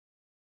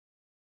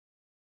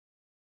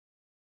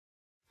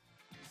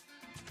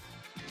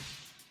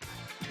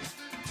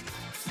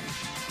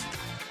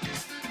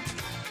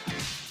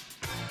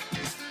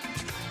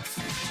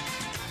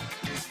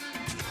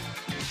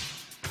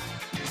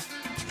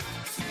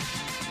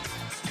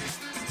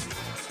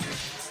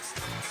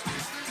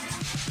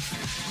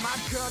My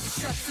girl just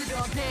shuts it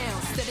all down.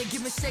 Instead of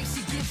giving shakes,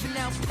 she giving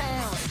out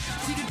pounds.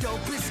 She the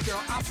dopest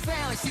girl I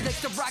found. She likes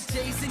to rock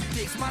J's and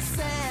digs my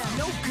sound.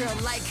 No girl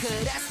like her,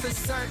 that's for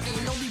certain.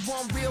 Only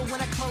one real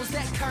when I close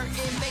that curtain.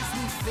 Makes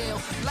me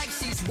feel like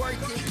she's worth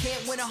it.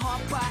 Can't win a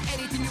heart by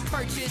anything you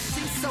purchase.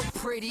 She's so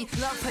pretty,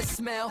 love her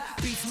smell.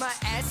 Beats my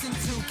ass in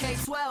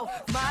 2K12.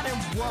 Modern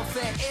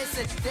warfare is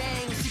a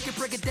thing. She can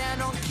break it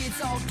down on kids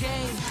all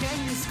game.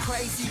 Gang is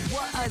crazy,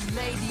 what a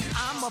lady.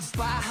 I'ma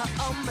buy her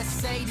a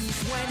Mercedes.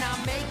 When I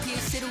make it,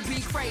 shit'll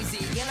be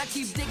crazy. And I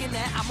keep digging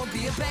that I'ma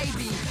be a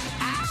baby.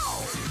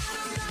 Ow! I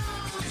don't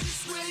know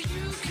just where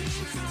you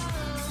came from.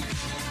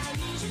 I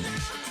need you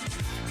now.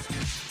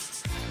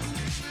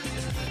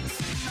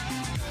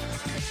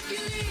 If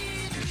you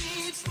leave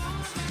me for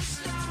the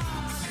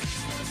stars,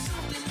 there's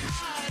something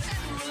I'd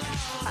ever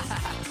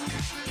love.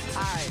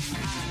 Alright,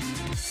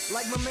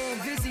 like my man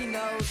Vizzy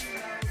knows,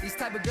 these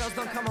type of girls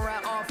don't come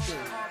around often.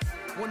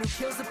 One who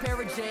kills a pair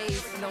of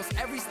J's, knows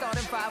every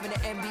starting five in the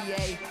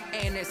NBA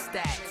and their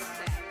stats,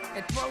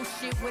 and throws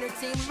shit when her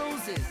team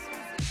loses.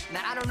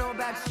 Now I don't know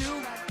about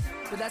you,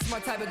 but that's my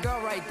type of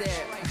girl right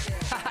there.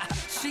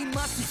 She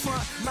must be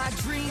front my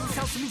dreams,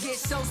 helps me get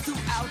shows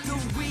throughout the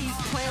week.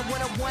 Playing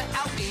what I want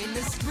out in the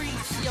street.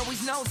 She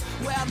always knows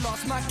where I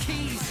lost my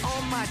keys.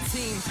 On my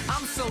team,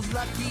 I'm so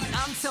lucky.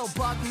 I'm so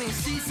Buckman,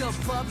 she's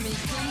above me.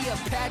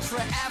 Cleopatra,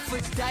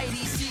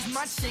 Aphrodite, she's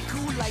my chick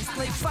who likes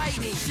play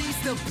fighting. She's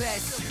the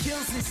best,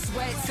 kills and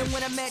sweats. And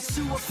when I met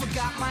you, I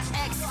forgot my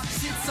ex.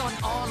 Shit's on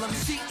all them,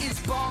 she is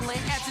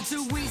ballin'. After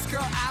 2 weeks,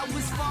 girl, I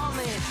was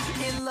falling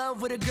in love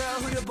with a girl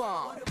who the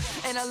bomb.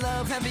 And I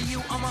love having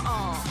you on my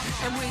arm.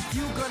 And with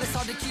you, girl, it's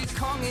hard to keep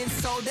calling.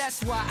 So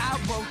that's why I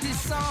wrote this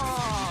song. I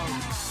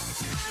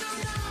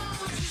don't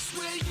know just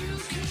where you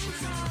came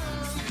from.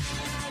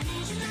 I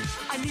need you now.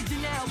 I need you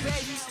now,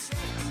 baby.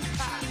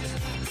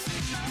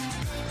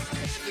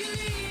 If you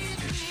leave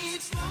me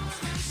for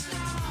the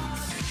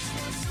stars,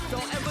 there's something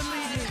Don't ever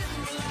leave me.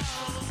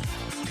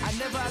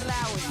 I'd ever love. I never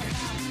allow it.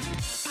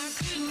 I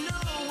didn't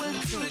know when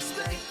to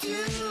expect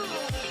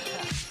you.